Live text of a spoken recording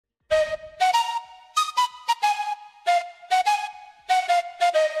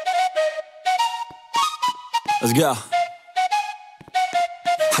Let's go.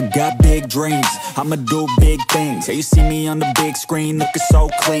 I got big dreams, I'ma do big things. Yeah, you see me on the big screen, looking so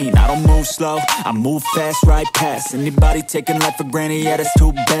clean. I don't move slow, I move fast, right past anybody taking life for granted, yeah, that's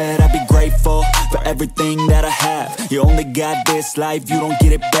too bad. I'd be grateful for everything that I have. You only got this life, you don't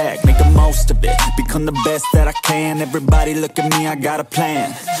get it back. Make the most of it, become the best that I can. Everybody look at me, I got a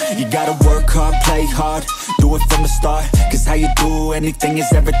plan. You gotta work hard, play hard, do it from the start. Cause how you do anything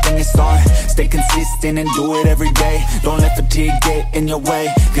is everything, it's art. Stay consistent and do it every day. Don't let fatigue get in your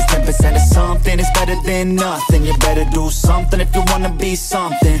way. Cause 10% of something is better than nothing. You better do something if you wanna be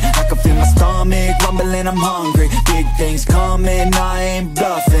something. I can feel my stomach rumbling, I'm hungry. Big things coming, I ain't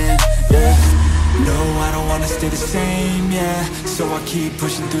bluffing, yeah. No, I don't wanna stay the same, yeah. So I keep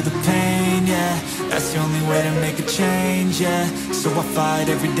pushing through the pain, yeah. That's the only way to make a change, yeah. So I fight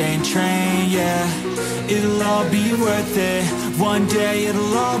every day and train, yeah. It'll all be worth it. One day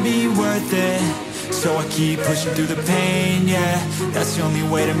it'll all be worth it. So I keep pushing through the pain, yeah. That's the only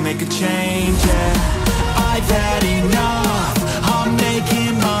way to make a change, yeah. I've had enough, I'm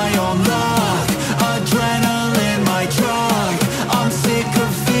making my own luck. Adrenaline, my drug, I'm sick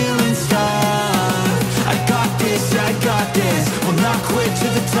of feeling stuck. I got this, will not quit to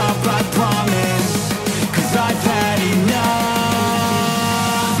the top, I promise. Cause I've had enough.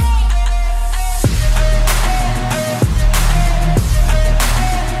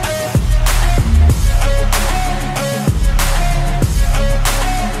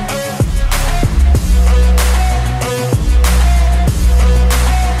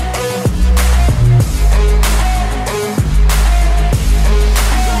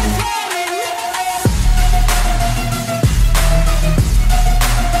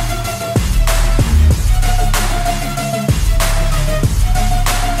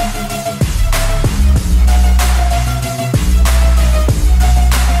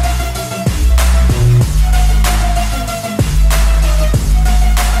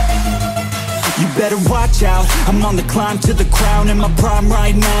 Better watch out, I'm on the climb to the crown. In my prime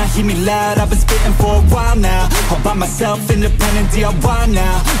right now, hear me loud, I've been spitting for a while now. All by myself, independent DIY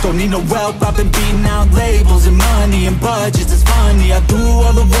now. Don't need no help, I've been beating out labels and money and budgets, it's funny. I do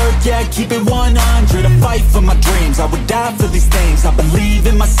all the work, yeah, keep it 100. I fight for my dreams, I would die for these things. I believe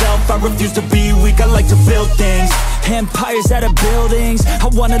in myself, I refuse to be weak, I like to build things. Empires out of buildings, I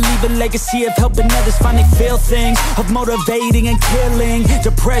wanna leave a legacy of helping others find they feel things. Of motivating and killing,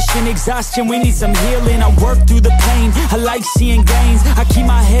 depression, exhaustion, we need some healing. I work through the pain, I like seeing gains. I keep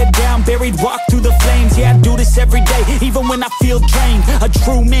my head down, buried, walk through the flames. Yeah, I do this every day, even when I feel drained. A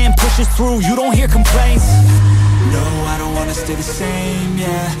true man pushes through, you don't hear complaints. No, I don't wanna stay the same,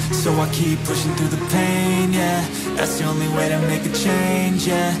 yeah. So I keep pushing through the pain, yeah. That's the only way to make a change,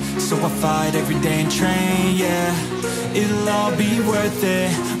 yeah. So I fight every day and train, yeah. It'll all be worth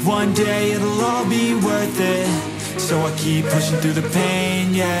it. One day it'll all be worth it. So I keep pushing through the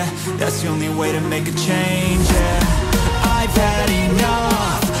pain, yeah. That's the only way to make a change, yeah. I've had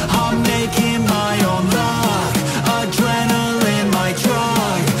enough, I'm making my own luck. Adrenaline, my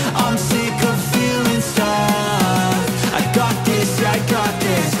drug, I'm sick of feeling stuck. I got this,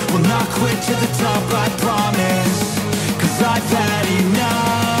 will not quit to the top.